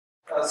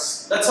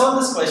let's solve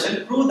this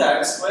question. Prove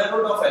that square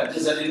root of n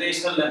is an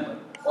irrational number.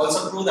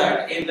 Also prove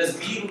that a plus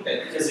b root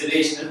n is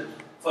irrational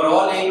for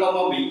all a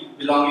comma b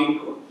belonging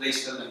to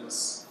rational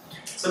numbers.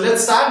 So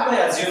let's start by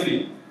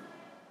assuming.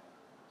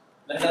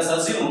 Let us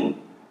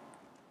assume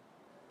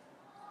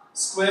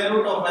square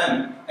root of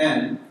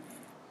n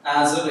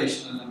as a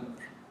rational number.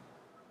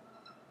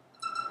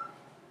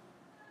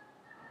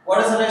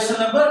 What is a rational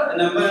number? A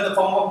number in the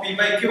form of p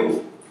by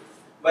q,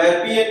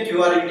 where p and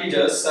q are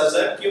integers such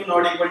that q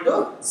not equal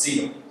to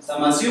 0. So I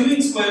am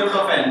assuming square root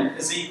of n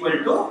is equal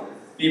to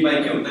p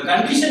by q. The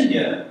condition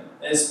here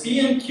is p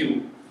and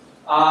q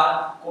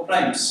are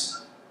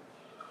co-primes.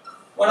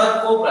 What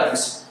are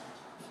co-primes?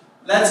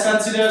 Let's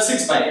consider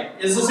 6 by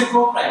 8. Is this a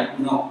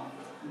co-prime? No,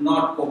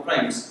 not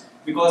co-primes.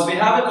 Because we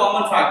have a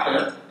common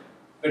factor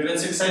between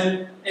 6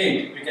 and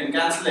 8. We can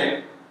cancel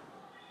it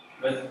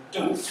with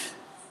 2.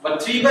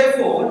 But 3 by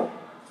 4,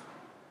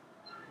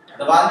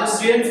 the values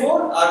 3 and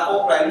 4 are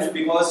co-primes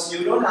because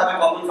you don't have a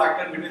common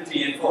factor between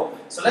 3 and 4.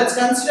 So let's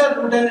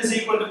consider root n is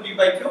equal to p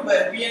by q,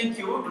 where p and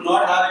q do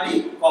not have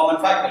any common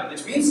factor,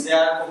 which means they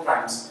are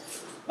co-primes.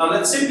 Now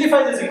let's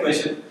simplify this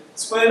equation.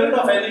 Square root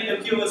of n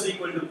into q is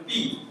equal to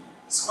p.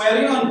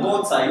 Squaring on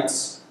both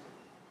sides,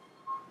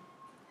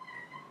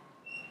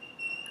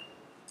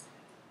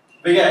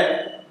 we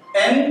get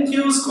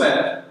nq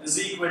square is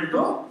equal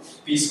to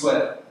p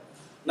square.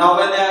 Now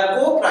when they are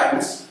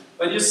co-primes,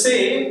 when you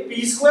say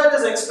p square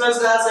is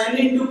expressed as n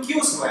into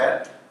q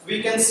square,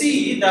 we can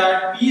see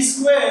that p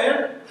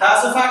square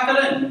has a factor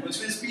n,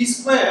 which means p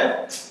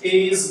square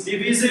is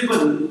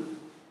divisible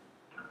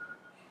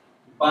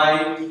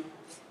by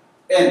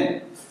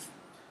n.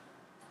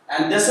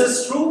 And this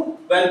is true.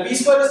 When p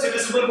square is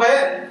divisible by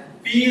n,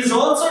 p is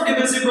also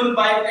divisible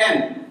by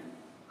n.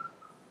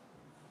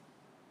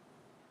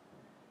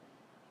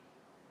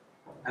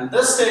 And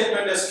this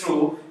statement is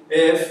true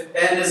if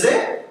n is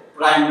a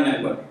prime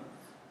number.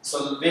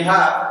 So we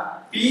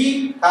have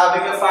p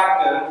having a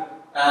factor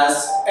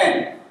as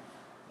n.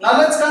 Now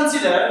let's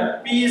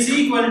consider p is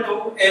equal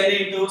to n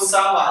into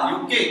some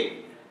value k.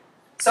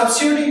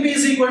 Substituting p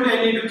is equal to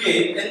n into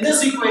k, in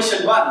this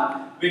equation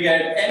 1, we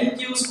get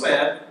nq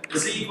square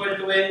is equal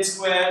to n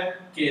square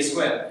k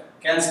square.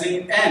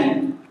 Cancelling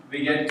n,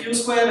 we get q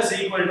square is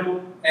equal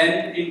to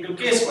n into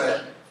k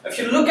square. If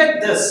you look at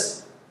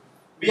this,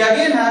 we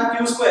again have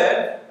q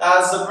square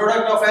as the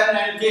product of n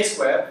and k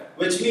square,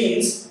 which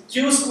means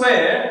q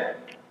square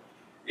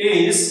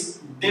is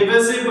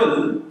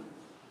divisible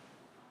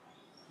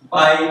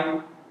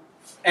by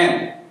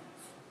n.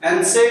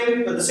 And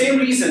same for the same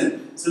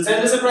reason, since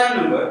n is a prime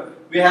number,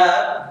 we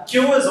have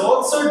q is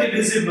also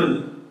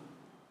divisible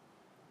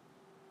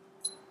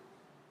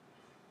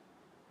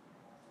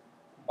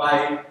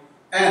by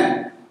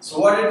n. So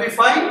what did we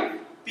find?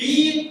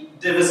 P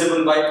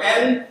divisible by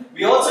n.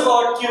 We also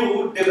got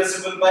q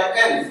divisible by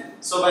n.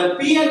 So when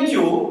p and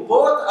q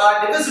both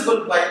are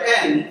divisible by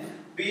n,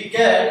 we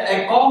get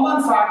a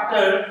common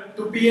factor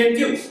to p and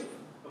q,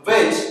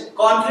 which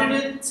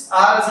contradicts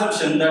our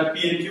assumption that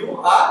p and q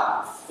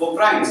are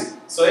co-primes.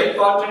 So it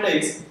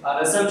contradicts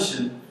our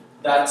assumption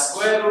that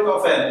square root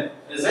of n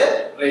is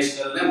a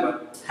rational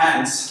number.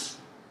 Hence,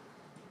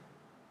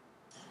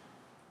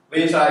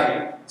 we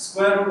try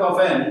square root of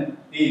n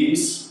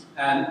is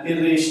an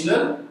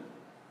irrational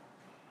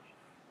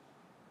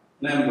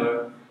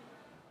number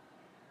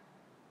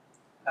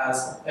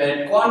as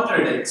it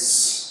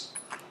contradicts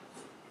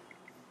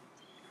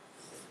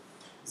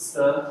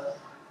the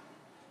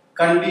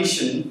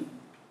condition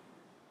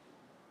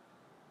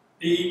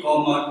p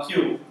comma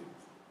q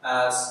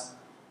as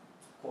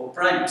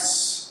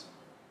co-primes.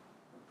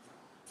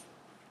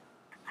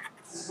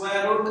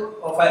 Square root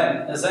of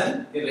n is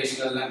an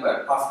irrational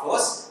number, of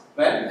course,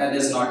 when n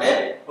is not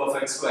a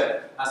perfect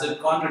square, as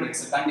it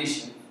contradicts the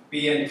condition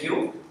p and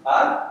q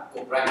are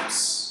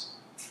co-primes.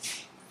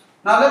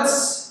 Now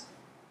let's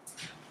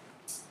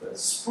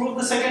prove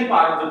the second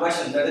part of the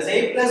question, that is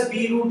a plus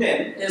b root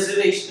n is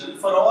irrational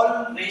for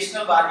all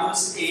rational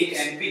values a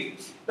and b.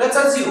 Let's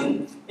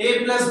assume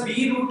a plus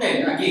b root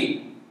n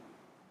again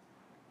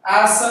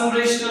as some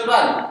rational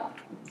value.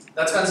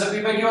 Let's consider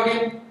p by q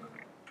again.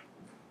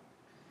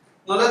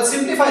 Now let's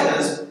simplify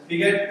this. We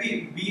get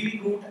b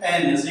root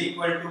n is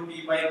equal to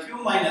p by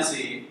q minus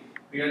a.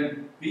 We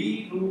get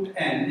b root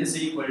n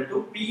is equal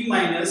to p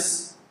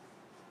minus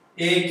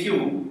aq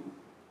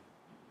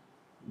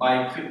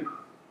by q,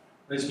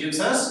 which gives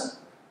us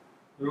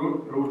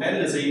root n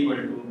is equal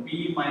to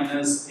p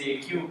minus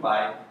aq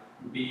by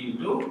b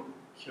into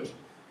q.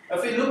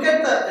 If we look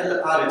at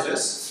the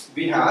RHS,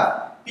 we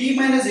have p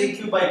minus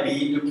aq by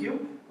b into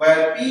q,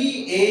 where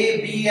p,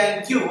 a, b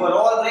and q are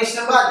all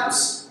rational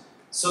values.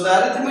 So the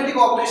arithmetic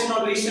operation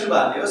on rational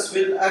values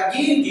will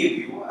again give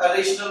you a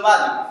rational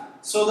value.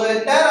 So the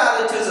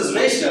entire RHS is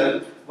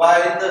rational,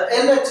 while the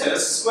LHS,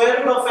 square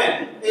root of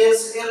n,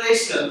 is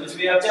irrational, which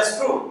we have just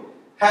proved.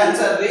 Hence,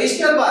 a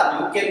rational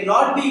value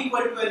cannot be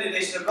equal to an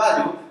irrational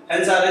value.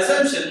 Hence, our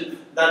assumption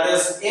that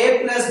is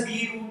a plus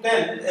b root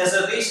n is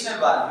a rational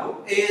value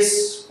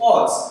is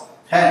false.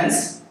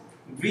 Hence,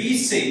 we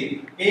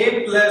say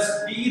a plus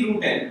b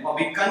root n, or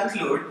we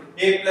conclude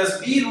a plus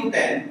b root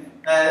n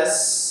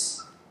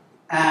as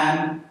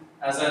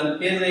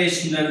an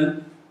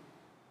irrational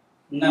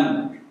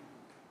number.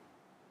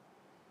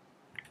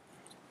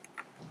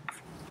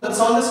 Let's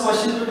solve this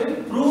question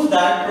today. Prove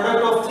that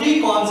product of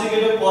three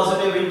consecutive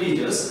positive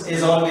integers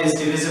is always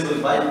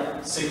divisible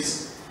by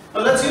 6.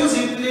 Now let's use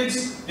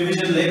Euclid's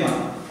division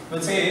lemma,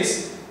 which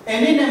says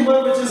any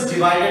number which is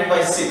divided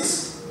by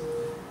 6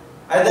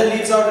 either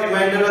leaves out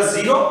remainder as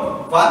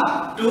 0,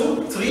 1,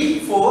 2, 3,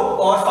 4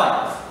 or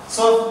 5.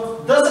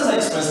 So this is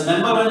expressed,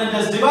 number when it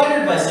is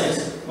divided by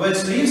 6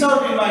 which leaves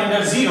out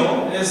remainder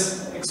 0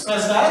 is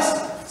expressed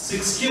as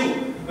 6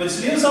 cube, which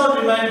leaves out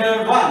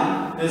remainder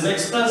 1 is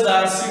expressed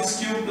as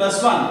 6 cube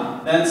plus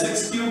 1, then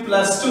 6 cube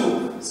plus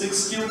 2,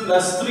 6 cube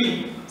plus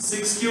 3,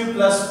 6 cube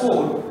plus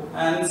 4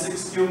 and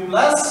 6 cube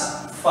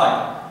plus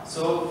 5.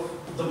 So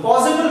the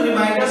possible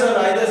reminders are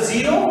either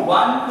 0,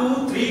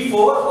 1, 2, 3,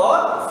 4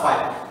 or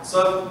 5.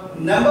 So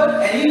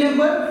any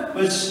number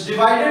which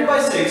divided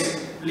by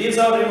 6 leaves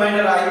out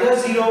remainder either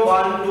 0,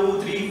 1,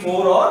 2, 3,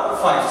 4 or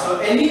 5. So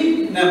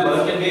any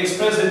number can be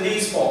expressed in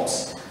these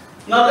forms.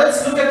 Now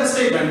let's look at the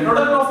statement.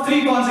 Product of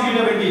three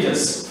consecutive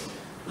integers.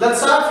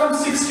 Let's start from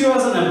 6q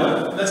as a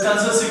number. Let's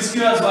consider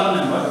 6q as one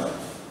number.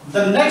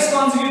 The next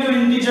consecutive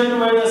integer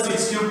to it is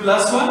 6q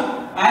plus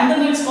 1 and the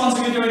next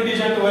consecutive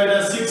integer to it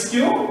is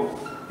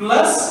 6q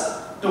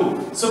plus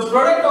 2. So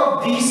product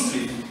of these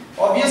three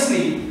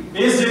obviously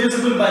is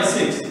divisible by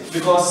 6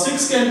 because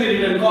 6 can be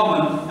written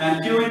common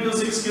and q into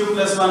 6q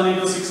plus 1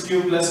 into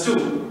 6q plus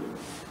 2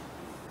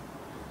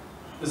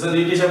 is an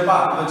integer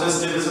part which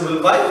is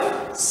divisible by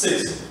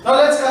 6. Now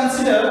let's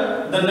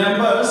consider the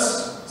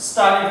numbers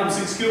starting from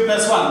 6q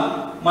plus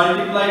 1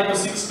 multiplied to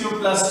 6q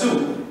plus 2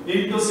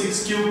 into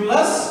 6q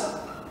plus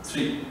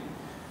 3.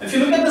 If you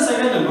look at the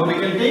second number, we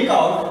can take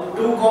out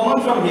 2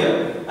 common from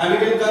here and we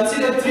can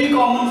consider 3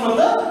 common from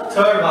the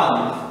third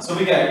value. So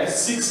we get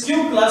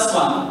 6q plus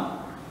 1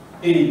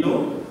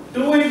 into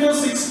 2 into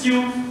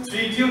 6q,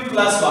 3q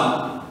plus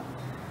 1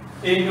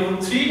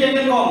 into 3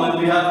 taken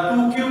common, we have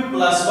 2q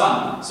plus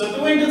 1. So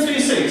 2 into 3,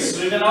 6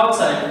 written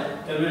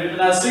outside can be written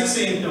as 6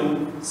 into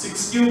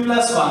 6q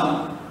plus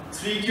 1,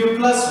 3q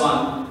plus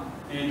 1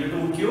 into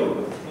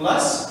 2q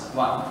plus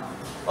 1.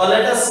 Or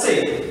let us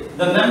say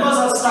the numbers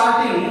are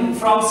starting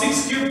from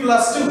 6q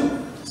plus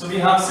 2. So we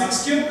have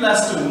 6q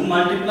plus 2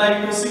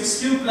 multiplied to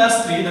 6q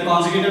plus 3, the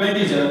consecutive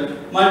integer,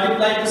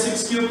 multiplied to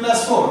 6q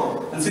plus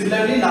 4. And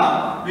similarly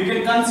now, we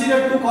can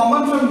consider 2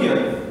 common from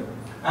here.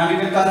 And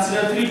we can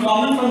consider 3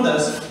 common from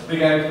this. We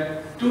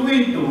get 2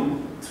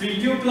 into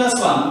 3q plus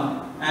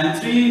 1 and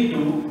 3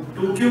 into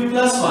 2q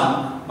plus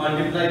 1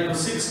 multiplied to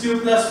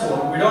 6q plus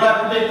 4. We don't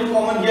have to take 2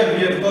 common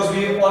here because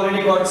we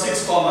already got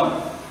 6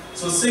 common.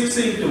 So 6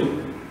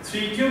 into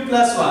 3q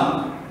plus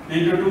 1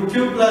 into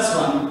 2q plus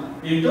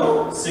 1 into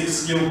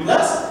 6q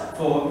plus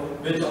 4,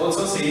 which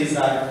also says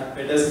that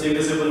it is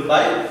divisible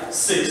by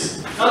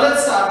 6. Now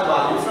let's start the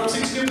value from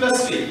 6q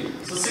plus 3.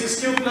 So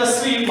 6q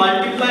plus 3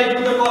 multiplied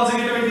to the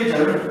consecutive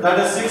integer, that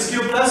is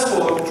 6q plus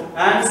 4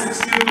 and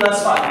 6q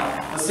plus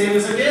 5. The same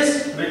is the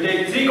case. We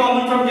take 3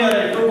 common from here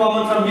and 2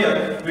 common from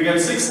here. We get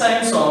 6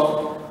 times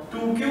of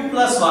 2q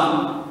plus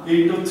 1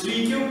 into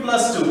 3q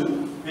plus 2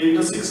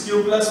 into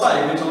 6q plus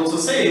 5, which also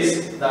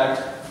says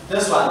that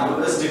this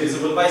value is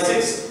divisible by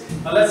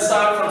 6. Now let's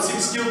start from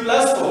 6q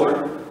plus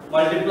 4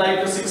 multiplied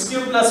to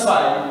 6q plus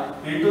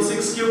 5 into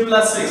 6q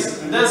plus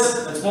 6. In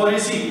this, it's more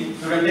easy.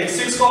 We can take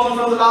 6 common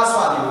from the last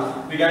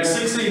value. We get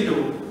 6 into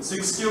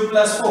 6q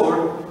plus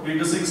 4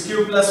 into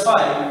 6q plus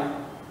 5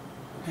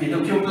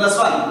 into q plus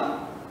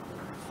 1.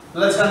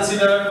 Let's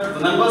consider the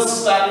numbers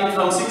starting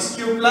from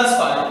 6q plus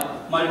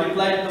 5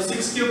 multiplied to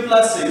 6q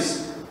plus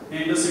 6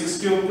 into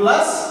 6q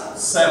plus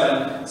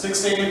 7.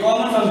 6 taken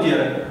common from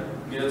here.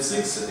 We have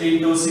 6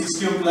 into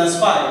 6q plus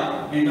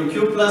 5 into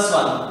q plus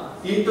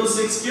 1 into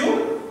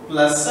 6q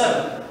plus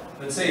 7.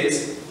 It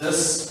says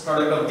this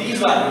product of these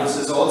values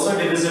is also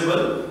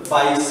divisible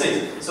by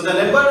 6. So the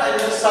number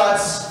either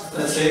starts,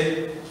 let's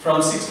say,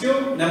 from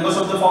 6q, numbers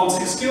of the form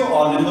 6q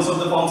or numbers of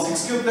the form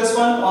 6q plus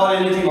 1 or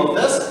anything of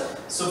this.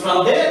 So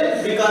from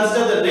there we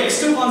consider the next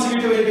 2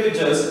 consecutive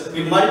integers,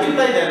 we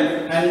multiply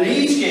them, and in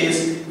each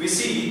case we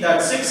see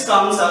that 6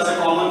 comes as a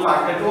common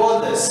factor to all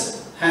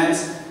this.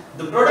 Hence,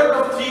 the product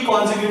of 3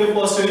 consecutive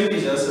positive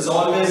integers is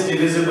always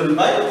divisible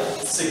by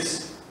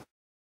 6.